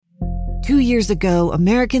2 years ago,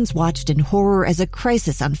 Americans watched in horror as a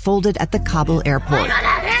crisis unfolded at the Kabul airport.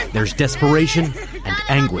 There's desperation and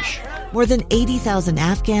anguish. More than 80,000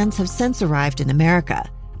 Afghans have since arrived in America,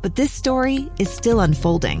 but this story is still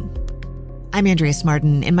unfolding. I'm Andrea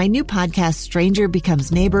Martin. In my new podcast, Stranger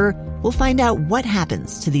Becomes Neighbor, we'll find out what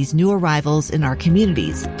happens to these new arrivals in our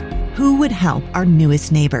communities. Who would help our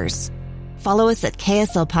newest neighbors? Follow us at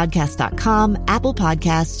kslpodcast.com, Apple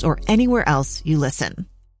Podcasts, or anywhere else you listen.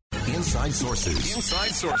 Inside Sources. Inside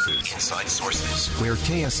Sources. Inside Sources. Where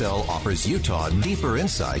KSL offers Utah deeper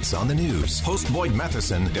insights on the news. Host Boyd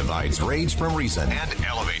Matheson divides rage from reason and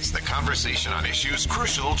elevates the conversation on issues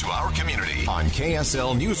crucial to our community. On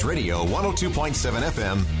KSL News Radio 102.7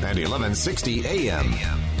 FM and 1160 AM.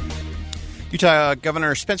 Utah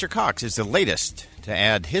Governor Spencer Cox is the latest to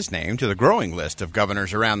add his name to the growing list of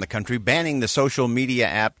governors around the country banning the social media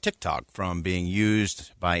app TikTok from being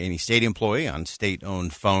used by any state employee on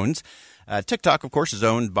state-owned phones. TikTok, of course, is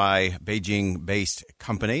owned by Beijing-based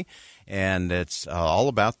company, and it's all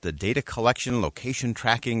about the data collection, location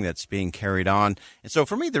tracking that's being carried on. And so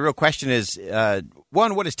for me, the real question is,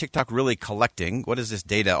 one, what is TikTok really collecting? What is this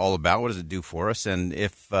data all about? What does it do for us? And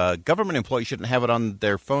if government employees shouldn't have it on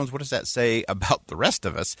their phones, what does that say about the rest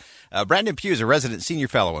of us? Brandon Pugh is a resident senior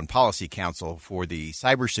fellow and policy counsel for the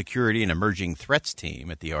Cybersecurity and Emerging Threats team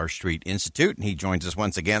at the R Street Institute, and he joins us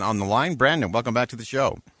once again on the line. Brandon, welcome back to the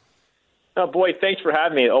show. Oh, boy, thanks for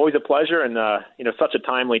having me. Always a pleasure and, such a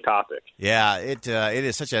timely topic. Yeah, it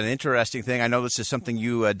is such an interesting thing. I know this is something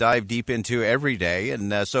you dive deep into every day.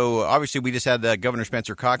 And so obviously we just had Governor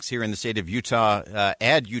Spencer Cox here in the state of Utah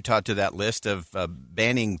add Utah to that list of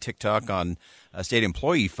banning TikTok on state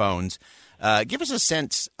employee phones. Give us a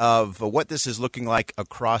sense of what this is looking like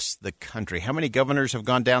across the country. How many governors have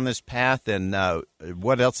gone down this path, and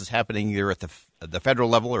what else is happening either at the federal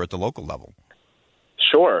level or at the local level?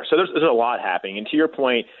 Sure. So there's a lot happening. And to your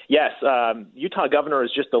point, yes, Utah governor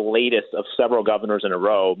is just the latest of several governors in a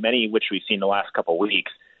row, many of which we've seen the last couple of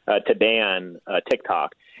weeks, to ban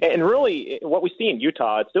TikTok. And really what we see in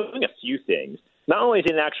Utah, it's doing a few things. Not only is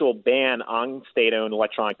it an actual ban on state-owned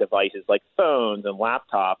electronic devices like phones and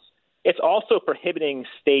laptops, it's also prohibiting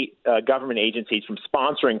state government agencies from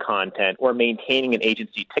sponsoring content or maintaining an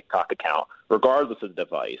agency TikTok account, regardless of the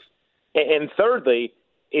device. And thirdly,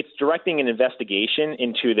 it's directing an investigation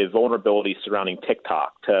into the vulnerabilities surrounding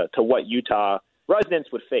TikTok to what Utah residents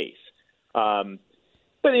would face.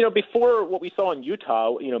 But before what we saw in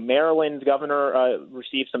Utah, Maryland's governor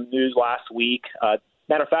received some news last week.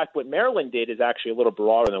 Matter of fact, what Maryland did is actually a little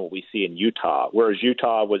broader than what we see in Utah. Whereas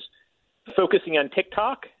Utah was focusing on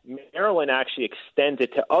TikTok, Maryland actually extends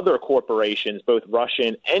it to other corporations, both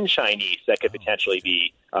Russian and Chinese, that could potentially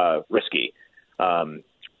be risky.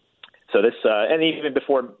 So this, and even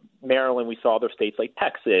before Maryland, we saw other states like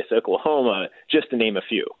Texas, Oklahoma, just to name a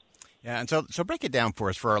few. Yeah, and so break it down for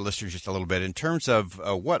us, for our listeners, just a little bit in terms of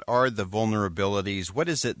what are the vulnerabilities? What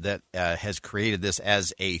is it that has created this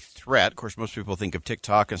as a threat? Of course, most people think of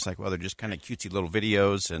TikTok, and it's like, well, they're just kind of cutesy little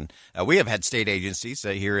videos. And we have had state agencies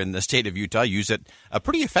here in the state of Utah use it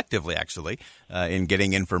pretty effectively, actually, in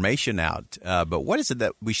getting information out. But what is it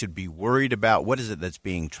that we should be worried about? What is it that's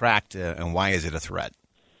being tracked, and why is it a threat?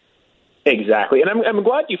 Exactly. And I'm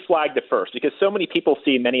glad you flagged it first, because so many people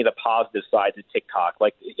see many of the positive sides of TikTok,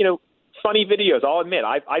 like, funny videos. I'll admit,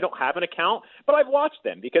 I don't have an account, but I've watched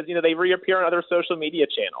them because, they reappear on other social media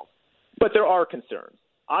channels. But there are concerns.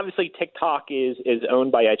 Obviously, TikTok is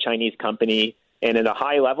owned by a Chinese company, and at a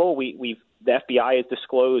high level, the FBI has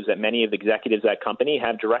disclosed that many of the executives of that company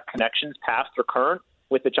have direct connections, past or current,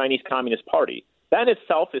 with the Chinese Communist Party. That in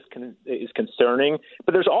itself is concerning.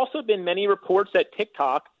 But there's also been many reports that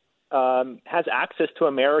TikTok has access to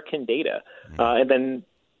American data. Let's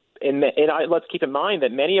keep in mind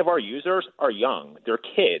that many of our users are young. They're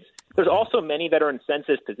kids. There's also many that are in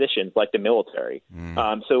sensitive positions like the military.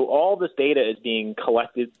 So all this data is being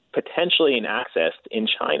collected potentially and accessed in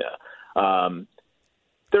China.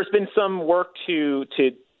 There's been some work to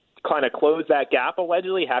kind of close that gap,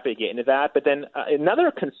 allegedly. Happy to get into that. But then another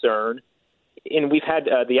concern, and we've had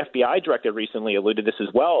the FBI director recently alluded to this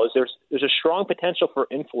as well, is there's a strong potential for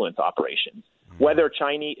influence operations, whether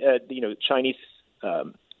Chinese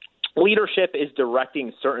leadership is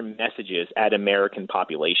directing certain messages at American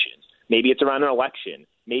populations. Maybe it's around an election.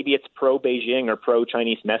 Maybe it's pro-Beijing or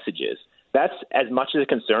pro-Chinese messages. That's as much as a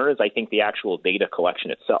concern as I think the actual data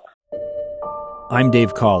collection itself. I'm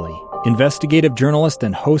Dave Cawley, investigative journalist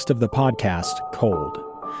and host of the podcast Cold.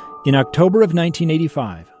 In October of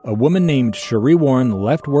 1985, a woman named Cherie Warren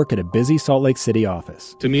left work at a busy Salt Lake City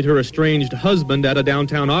office to meet her estranged husband at a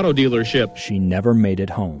downtown auto dealership. She never made it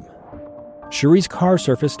home. Cherie's car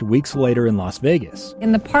surfaced weeks later in Las Vegas.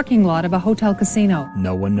 In the parking lot of a hotel casino.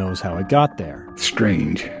 No one knows how it got there.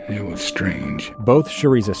 Strange. It was strange. Both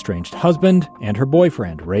Cherie's estranged husband and her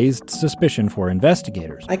boyfriend raised suspicion for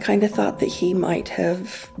investigators. I kind of thought that he might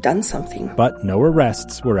have done something. But no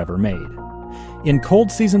arrests were ever made. In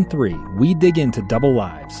Cold Season 3, we dig into double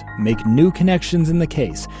lives, make new connections in the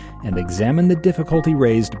case, and examine the difficulty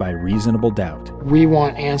raised by reasonable doubt. We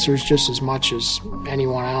want answers just as much as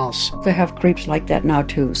anyone else. They have creeps like that now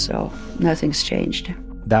too, so nothing's changed.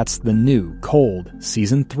 That's the new Cold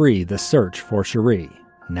Season 3, The Search for Cherie,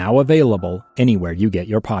 now available anywhere you get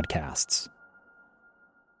your podcasts.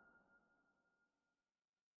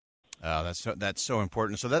 That's so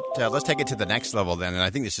important. So let's take it to the next level then, and I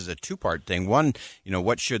think this is a two-part thing. One,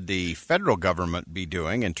 what should the federal government be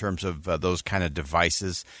doing in terms of those kind of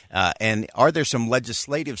devices, and are there some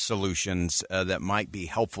legislative solutions that might be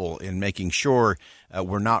helpful in making sure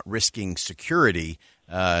we're not risking security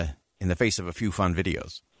in the face of a few fun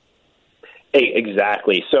videos? Hey,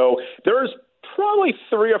 exactly. So there's probably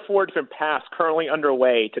 3 or 4 different paths currently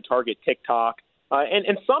underway to target TikTok.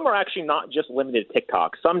 And some are actually not just limited to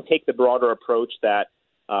TikTok. Some take the broader approach that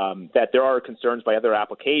there are concerns by other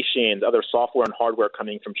applications, other software and hardware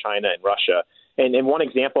coming from China and Russia. And one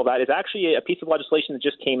example of that is actually a piece of legislation that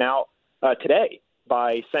just came out today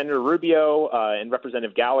by Senator Rubio and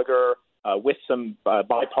Representative Gallagher with some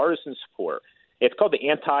bipartisan support. It's called the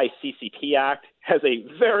Anti-CCP Act. Has a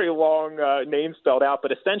very long name spelled out,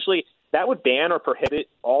 but essentially that would ban or prohibit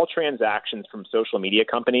all transactions from social media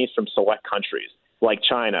companies from select countries like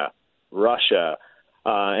China, Russia,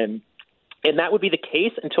 and that would be the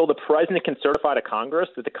case until the president can certify to Congress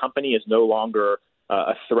that the company is no longer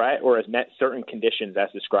a threat or has met certain conditions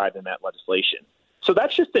as described in that legislation. So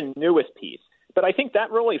that's just the newest piece. But I think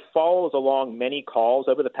that really follows along many calls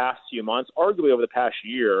over the past few months, arguably over the past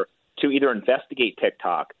year, to either investigate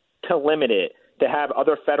TikTok, to limit it, to have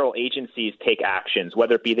other federal agencies take actions,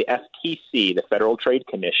 whether it be the FTC, the Federal Trade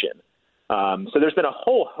Commission. So there's been a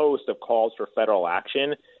whole host of calls for federal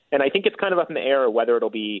action, and I think it's kind of up in the air whether it'll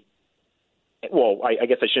be, well, I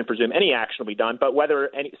guess I shouldn't presume any action will be done, but whether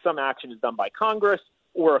some action is done by Congress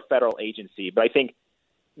or a federal agency. But I think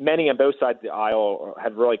many on both sides of the aisle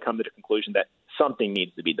have really come to the conclusion that something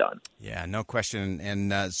needs to be done. Yeah, no question.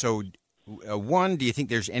 And so one, do you think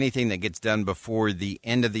there's anything that gets done before the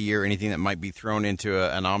end of the year, anything that might be thrown into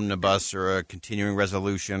an omnibus or a continuing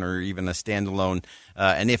resolution or even a standalone?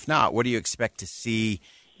 And if not, what do you expect to see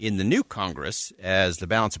in the new Congress as the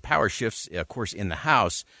balance of power shifts, of course, in the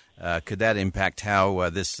House? Could that impact how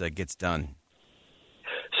this gets done?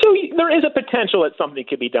 So there is a potential that something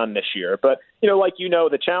could be done this year. But,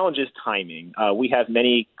 the challenge is timing. We have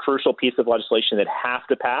many crucial pieces of legislation that have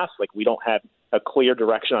to pass. Like, we don't have a clear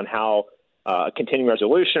direction on how a continuing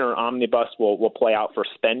resolution or omnibus will play out for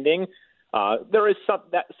spending. There is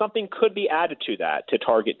something could be added to that to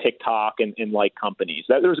target TikTok and like companies.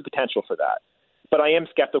 There's a potential for that. But I am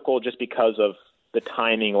skeptical just because of the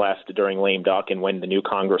timing left during lame duck and when the new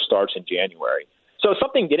Congress starts in January. So if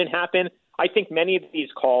something didn't happen, I think many of these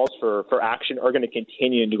calls for action are going to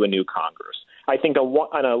continue into a new Congress. I think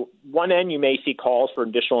on one end, you may see calls for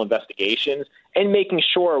additional investigations and making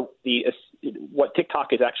sure what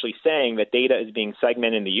TikTok is actually saying, that data is being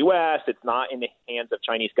segmented in the U.S., it's not in the hands of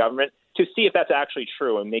Chinese government, to see if that's actually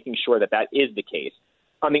true and making sure that is the case.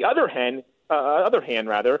 On the other hand,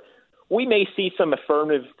 we may see some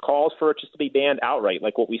affirmative calls for it just to be banned outright,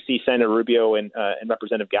 like what we see Senator Rubio and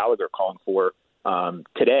Representative Gallagher calling for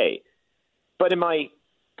today. But in my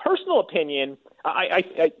personal opinion,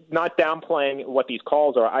 I not downplaying what these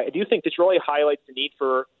calls are, I do think this really highlights the need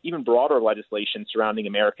for even broader legislation surrounding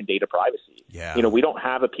American data privacy. Yeah. We don't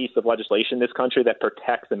have a piece of legislation in this country that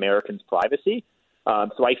protects Americans' privacy.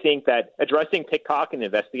 So I think that addressing TikTok and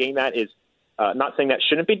investigating that is not saying that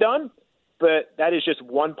shouldn't be done, but that is just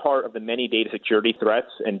one part of the many data security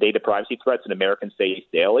threats and data privacy threats that Americans face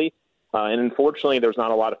daily. And unfortunately, there's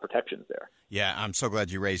not a lot of protections there. Yeah, I'm so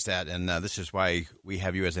glad you raised that. And this is why we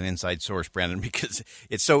have you as an inside source, Brandon, because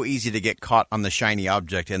it's so easy to get caught on the shiny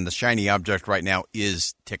object. And the shiny object right now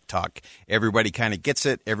is TikTok. Everybody kind of gets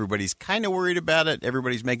it. Everybody's kind of worried about it.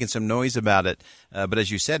 Everybody's making some noise about it. But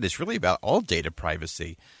as you said, it's really about all data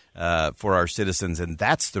privacy for our citizens. And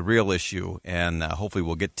that's the real issue. And hopefully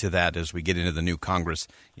we'll get to that as we get into the new Congress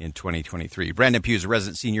in 2023. Brandon Pugh is a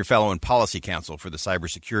resident senior fellow and policy counsel for the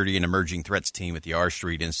Cybersecurity and Emerging Threats team at the R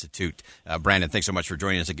Street Institute. Brandon, thanks so much for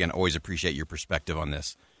joining us again. Always appreciate your perspective on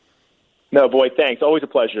this. No, Boyd, thanks. Always a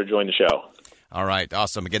pleasure to join the show. All right,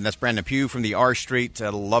 awesome. Again, that's Brandon Pugh from the R Street.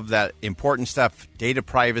 Love that important stuff. Data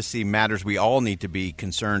privacy matters. We all need to be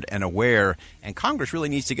concerned and aware, and Congress really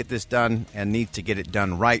needs to get this done and needs to get it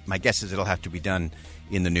done right. My guess is it'll have to be done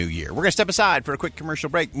in the new year. We're going to step aside for a quick commercial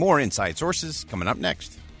break. More Inside Sources coming up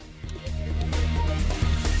next.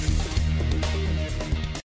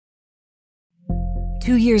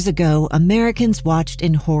 Two years ago, Americans watched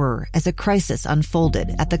in horror as a crisis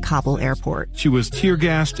unfolded at the Kabul airport. She was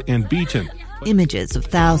tear-gassed and beaten. Images of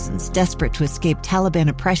thousands desperate to escape Taliban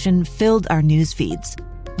oppression filled our news feeds.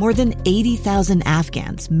 More than 80,000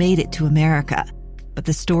 Afghans made it to America. But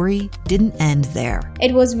the story didn't end there.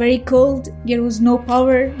 It was very cold. There was no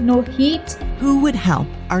power, no heat. Who would help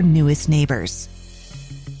our newest neighbors?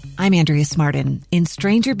 I'm Andrea Smartin. In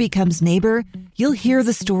Stranger Becomes Neighbor, you'll hear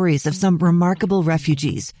the stories of some remarkable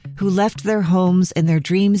refugees who left their homes and their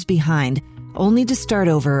dreams behind, only to start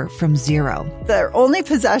over from zero. Their only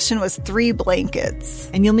possession was 3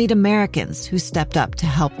 blankets. And you'll meet Americans who stepped up to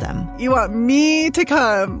help them. You want me to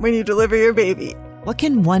come when you deliver your baby. What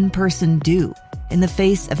can one person do in the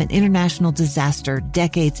face of an international disaster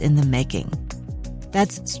decades in the making?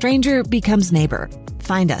 That's Stranger Becomes Neighbor.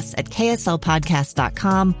 Find us at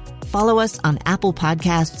kslpodcast.com. Follow us on Apple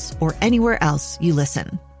Podcasts or anywhere else you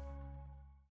listen.